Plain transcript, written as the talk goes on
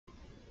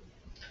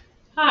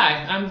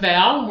Hi, I'm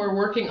Val. We're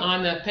working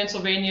on the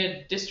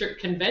Pennsylvania District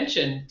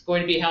Convention. It's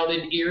going to be held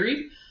in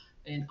Erie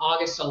in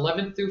August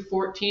 11th through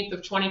 14th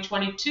of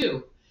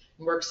 2022.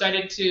 And we're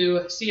excited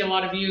to see a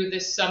lot of you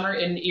this summer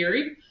in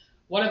Erie.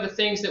 One of the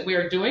things that we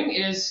are doing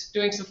is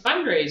doing some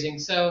fundraising.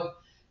 So,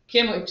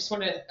 Kim, I just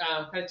want to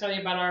kind of tell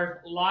you about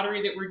our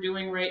lottery that we're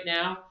doing right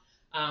now.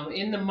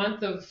 In the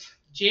month of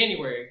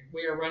January,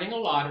 we are running a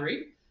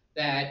lottery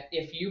that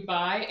if you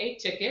buy a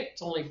ticket,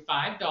 it's only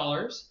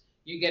 $5.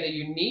 You get a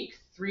unique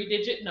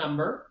three-digit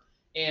number,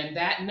 and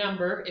that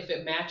number, if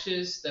it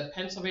matches the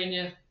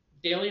Pennsylvania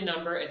daily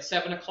number at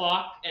 7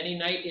 o'clock any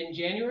night in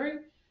January,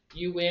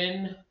 you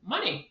win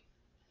money.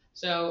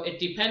 So it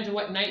depends on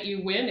what night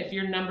you win. If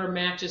your number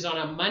matches on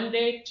a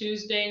Monday,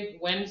 Tuesday,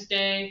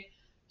 Wednesday,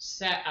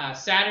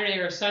 Saturday,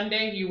 or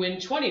Sunday, you win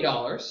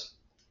 $20.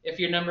 If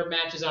your number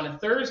matches on a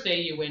Thursday,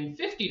 you win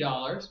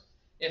 $50.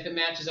 If it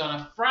matches on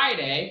a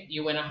Friday,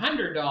 you win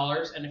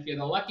 $100. And if you're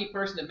the lucky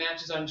person that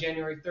matches on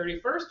January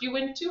 31st, you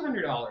win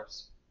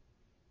 $200.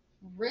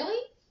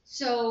 Really?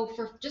 So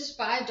for just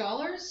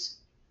 $5,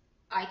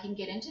 I can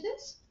get into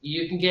this?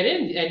 You can get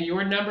in, and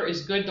your number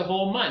is good the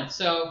whole month.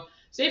 So,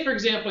 say for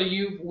example,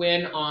 you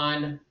win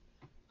on,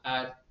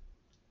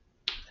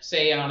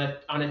 say on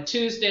a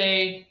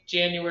Tuesday,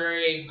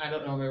 January, I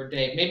don't know what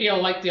day, maybe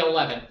I'll like the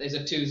 11th is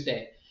a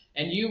Tuesday,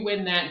 and you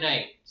win that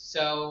night.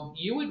 So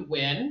you would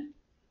win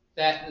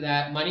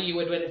that money. You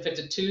would win if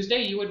it's a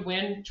Tuesday. You would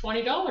win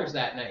 $20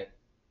 that night.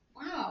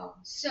 Wow.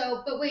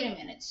 So, but wait a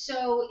minute.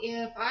 So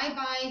if I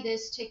buy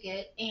this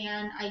ticket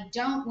and I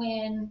don't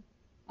win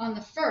on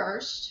the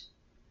first,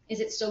 is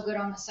it still good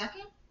on the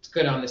second? It's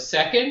good on the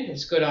second.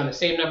 It's good on the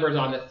same numbers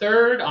on the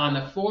third, on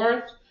the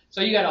fourth.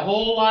 So you got a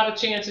whole lot of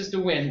chances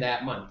to win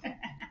that month.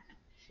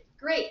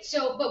 Great.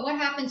 So, but what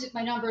happens if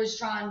my number is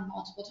drawn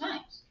multiple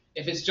times?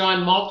 If it's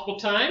drawn multiple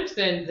times,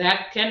 then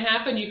that can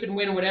happen. You can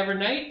win whatever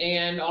night,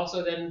 and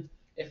also then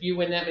if you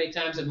win that many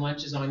times, then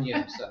lunch is on you.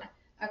 So.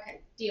 Okay,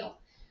 deal.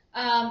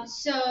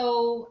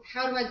 So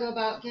how do I go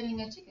about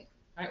getting a ticket?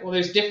 All right, well,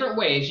 there's different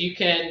ways. You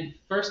can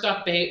first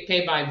off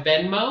pay by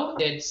Venmo.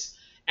 It's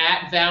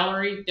at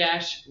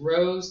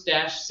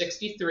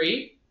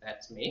Valerie-Rose-63.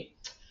 That's me.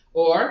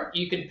 Or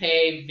you can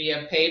pay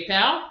via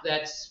PayPal.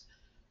 That's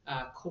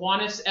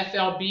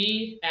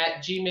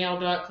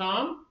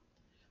KiwanisFLB@gmail.com.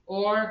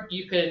 Or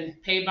you can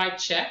pay by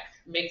check.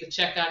 Make the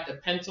check out to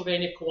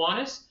Pennsylvania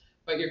Kiwanis,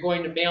 but you're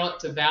going to mail it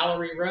to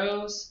Valerie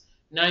Rose,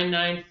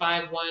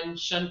 9951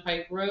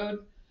 Shunpike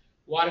Road,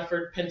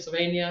 Waterford,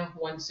 Pennsylvania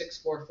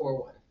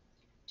 16441.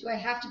 Do I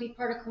have to be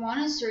part of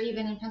Kiwanis or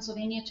even in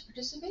Pennsylvania to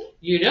participate?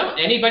 You don't.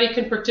 Anybody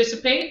can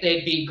participate.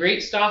 They'd be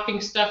great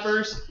stocking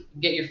stuffers.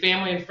 Get your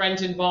family and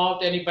friends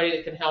involved. Anybody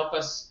that can help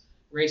us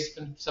raise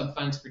some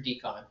funds for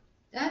Decon.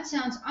 That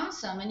sounds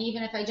awesome. And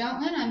even if I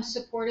don't win, I'm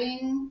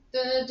supporting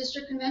the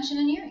district convention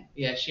in Erie.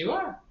 Yes, you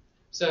are.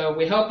 So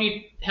we hope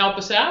you help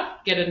us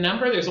out. Get a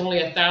number. There's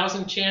only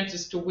 1,000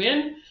 chances to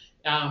win.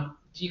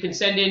 You can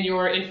send in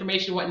your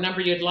information, what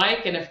number you'd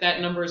like, and if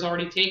that number is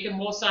already taken,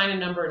 we'll assign a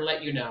number and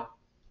let you know.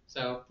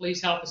 So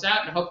please help us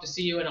out, and I hope to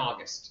see you in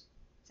August.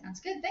 Sounds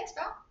good. Thanks,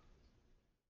 Val.